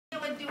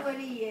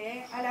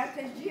الدولية على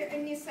تشجيع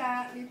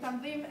النساء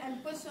لتنظيم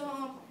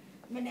أنفسهم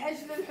من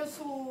أجل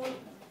الحصول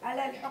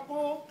على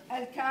الحقوق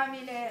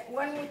الكاملة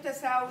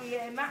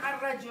والمتساوية مع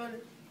الرجل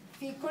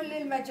في كل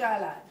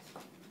المجالات.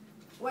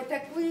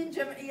 وتكوين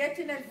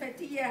جمعيتنا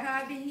الفتية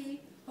هذه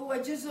هو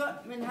جزء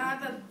من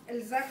هذا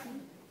الزخم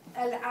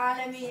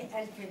العالمي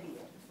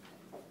الكبير.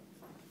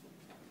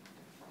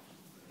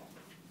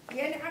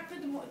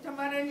 ينعقد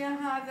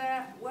مؤتمرنا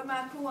هذا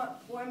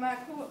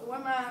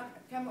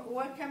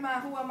وكما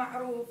هو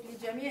معروف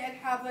لجميع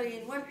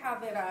الحاضرين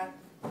والحاضرات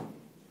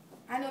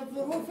عن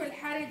الظروف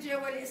الحرجة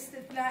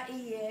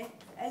والاستثنائية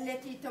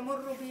التي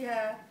تمر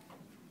بها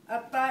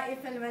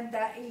الطائفة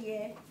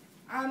المندائية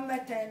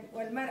عامة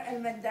والمرأة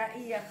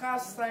المندائية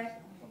خاصة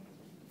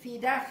في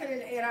داخل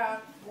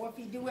العراق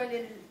وفي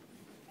دول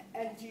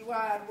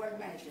الجوار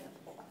والمهجر.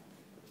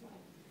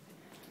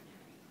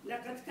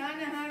 لقد كان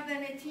هذا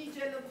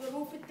نتيجة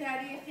للظروف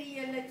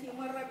التاريخية التي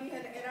مر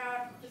بها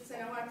العراق في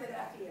السنوات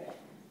الأخيرة،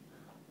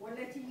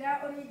 والتي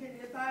لا أريد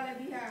الإطالة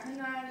بها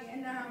هنا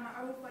لأنها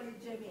معروفة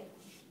للجميع،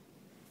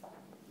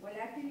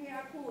 ولكني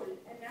أقول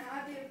أن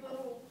هذه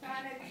الظروف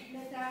كانت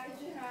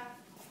نتائجها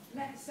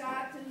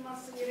مأساة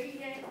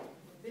مصيرية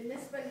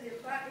بالنسبة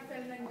للطائفة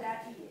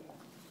المندائية،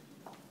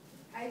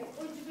 حيث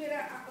أجبر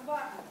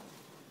أعضاء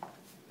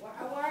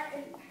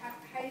وعوائل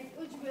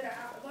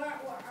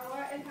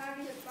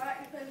هذه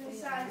الطائفة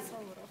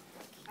المسالمة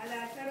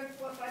على ترك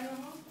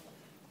وطنهم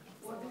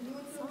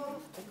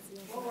وبيوتهم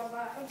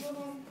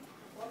ووظائفهم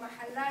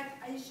ومحلات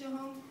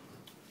عيشهم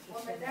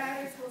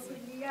ومدارس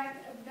وكليات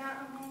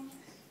أبنائهم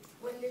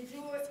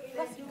واللجوء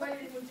إلى الدول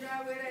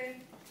المجاورة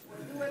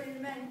ودول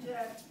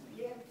المهجر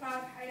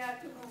لإنقاذ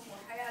حياتهم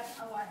وحياة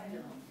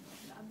عوائلهم.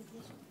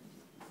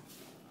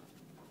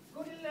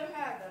 كل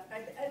هذا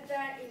قد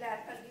أدى إلى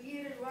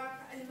تغيير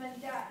الواقع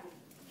المندائي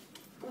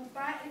من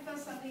طائفة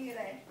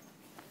صغيرة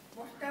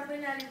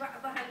محتضنة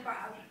لبعضها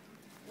البعض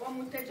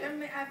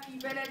ومتجمعة في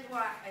بلد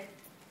واحد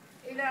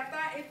إلى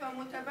طائفة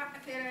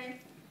متبعثرة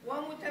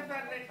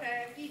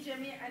ومتفرقة في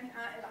جميع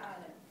أنحاء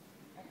العالم.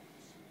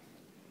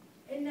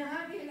 إن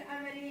هذه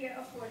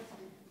العملية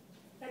أخوتي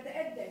قد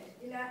أدت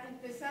إلى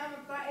انقسام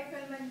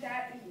الطائفة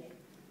المندائية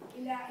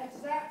إلى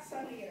أجزاء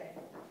صغيرة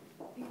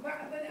في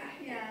بعض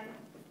الأحيان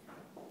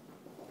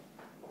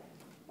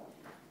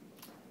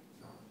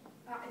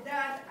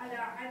أعداد على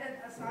عدد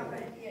أصابع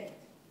اليد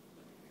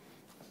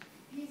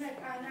في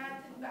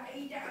مكانات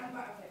بعيدة عن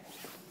بعضها،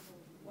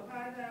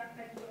 وهذا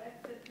قد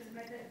يؤثر في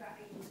المدى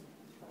البعيد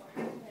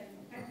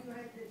وقد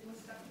يهدد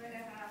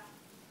مستقبلها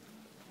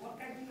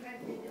وقد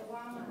يهدد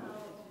دوامها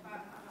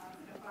وبقائها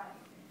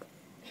كطائفة.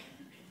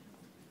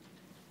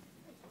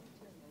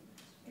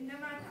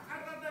 إنما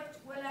تعرضت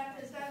ولا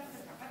تزال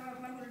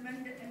تتعرض له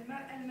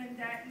المرأة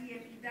المندائية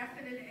في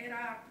داخل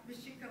العراق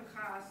بشكل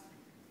خاص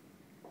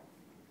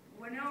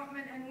ونوع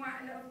من أنواع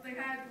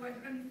الاضطهاد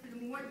والعنف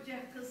الموجه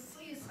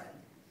خصيصا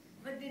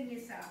ضد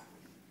النساء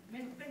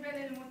من قبل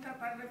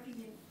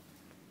المتطرفين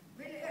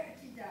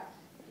بالاعتداء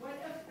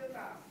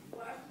والاختطاف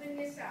وأخذ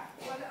النساء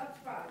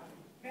والأطفال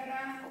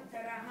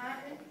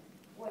كرهائن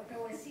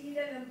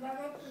وكوسيلة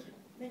للضغط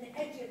من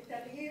أجل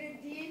تغيير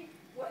الدين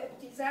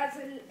وابتزاز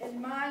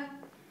المال،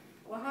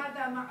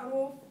 وهذا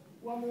معروف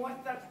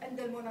وموثق عند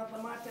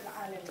المنظمات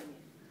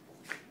العالمية.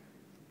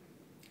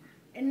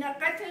 إن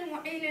قتل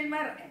معين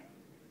المرأة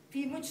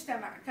في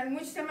مجتمع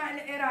كالمجتمع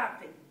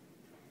العراقي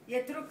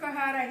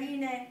يتركها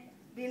رهينة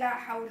بلا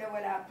حول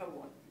ولا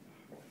قوة.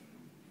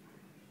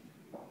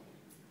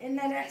 إن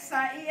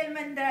الإحصائية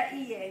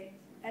المندائية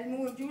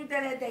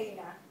الموجودة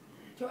لدينا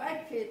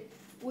تؤكد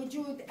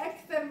وجود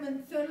أكثر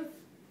من ثلث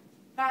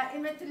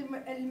قائمة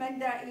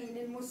المندائين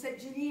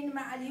المسجلين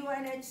مع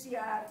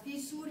UNHCR في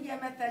سوريا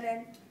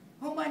مثلا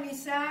هم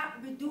نساء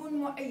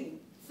بدون معين.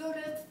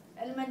 ثلث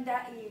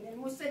المندائين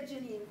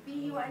المسجلين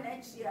في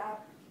UNHCR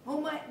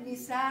هم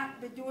نساء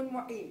بدون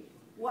معين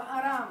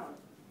وأرامل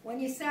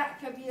ونساء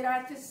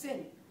كبيرات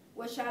السن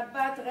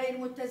وشابات غير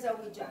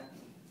متزوجات.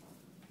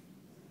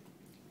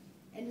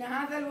 إن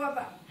هذا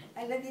الوضع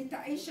الذي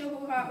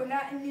تعيشه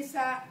هؤلاء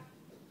النساء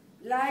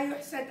لا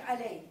يحسد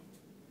عليه،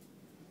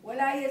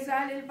 ولا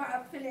يزال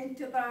البعض في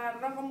الانتظار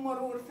رغم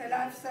مرور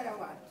 3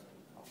 سنوات.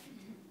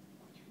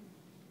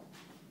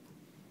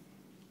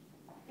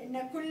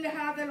 إن كل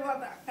هذا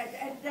الوضع قد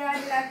أدى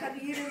إلى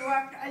تغيير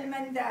الواقع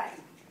المندائي،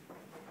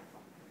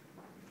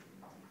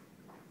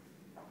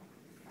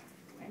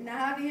 إن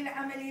هذه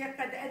العملية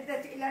قد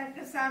أدت إلى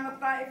انقسام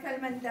الطائفة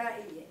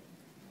المندائية،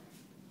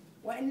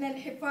 وإن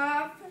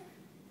الحفاظ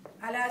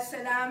على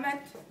سلامة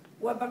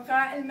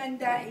وبقاء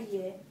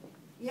المندائية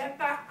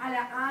يقع على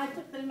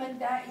عاتق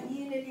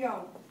المندائيين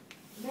اليوم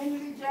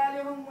من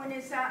رجالهم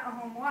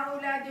ونسائهم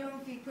وأولادهم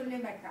في كل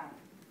مكان.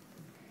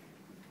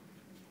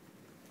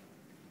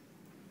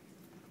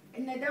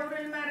 إن دور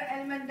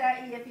المرأة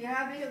المندائية في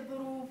هذه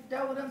الظروف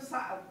دور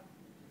صعب،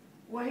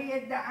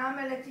 وهي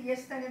الدعامة التي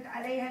يستند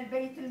عليها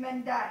البيت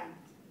المندائي،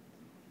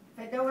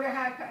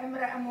 فدورها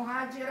كامرأة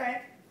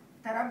مهاجرة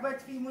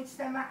تربت في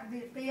مجتمع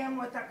ذي قيم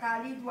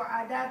وتقاليد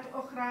وعادات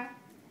أخرى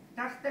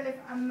تختلف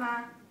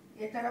عما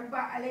يتربى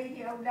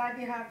عليه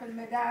أولادها في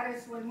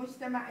المدارس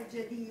والمجتمع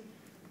الجديد،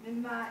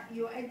 مما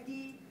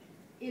يؤدي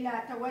إلى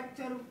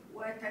توتر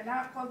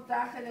وتناقض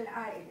داخل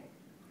العائلة.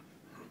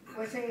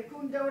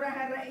 وسيكون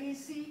دورها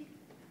الرئيسي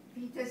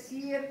في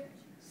تسيير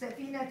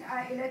سفينة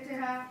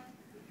عائلتها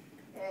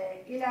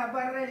إلى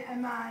بر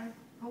الأمان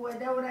هو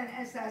دورا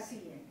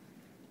أساسيا.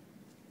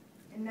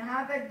 إن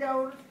هذا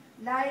الدور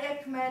لا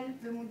يكمل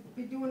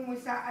بدون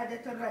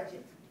مساعدة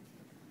الرجل،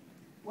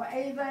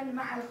 وأيضا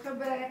مع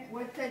الخبرة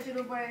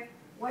والتجربة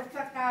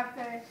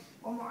والثقافة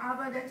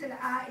ومعاضدة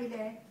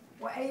العائلة،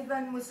 وأيضا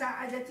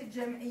مساعدة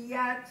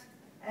الجمعيات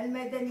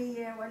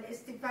المدنية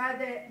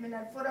والاستفادة من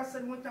الفرص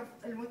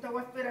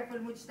المتوفرة في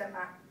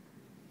المجتمع.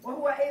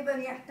 وهو أيضا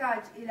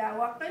يحتاج إلى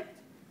وقت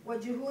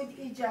وجهود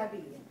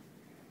إيجابية.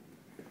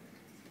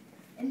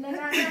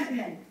 إننا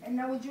نأمل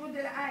أن وجود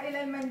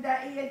العائلة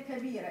المندائية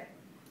الكبيرة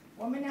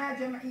ومنها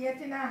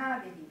جمعيتنا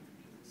هذه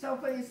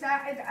سوف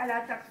يساعد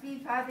على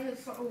تخفيف هذه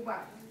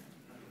الصعوبات.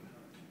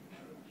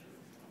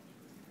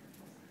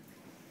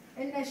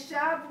 إن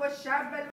الشاب والشابة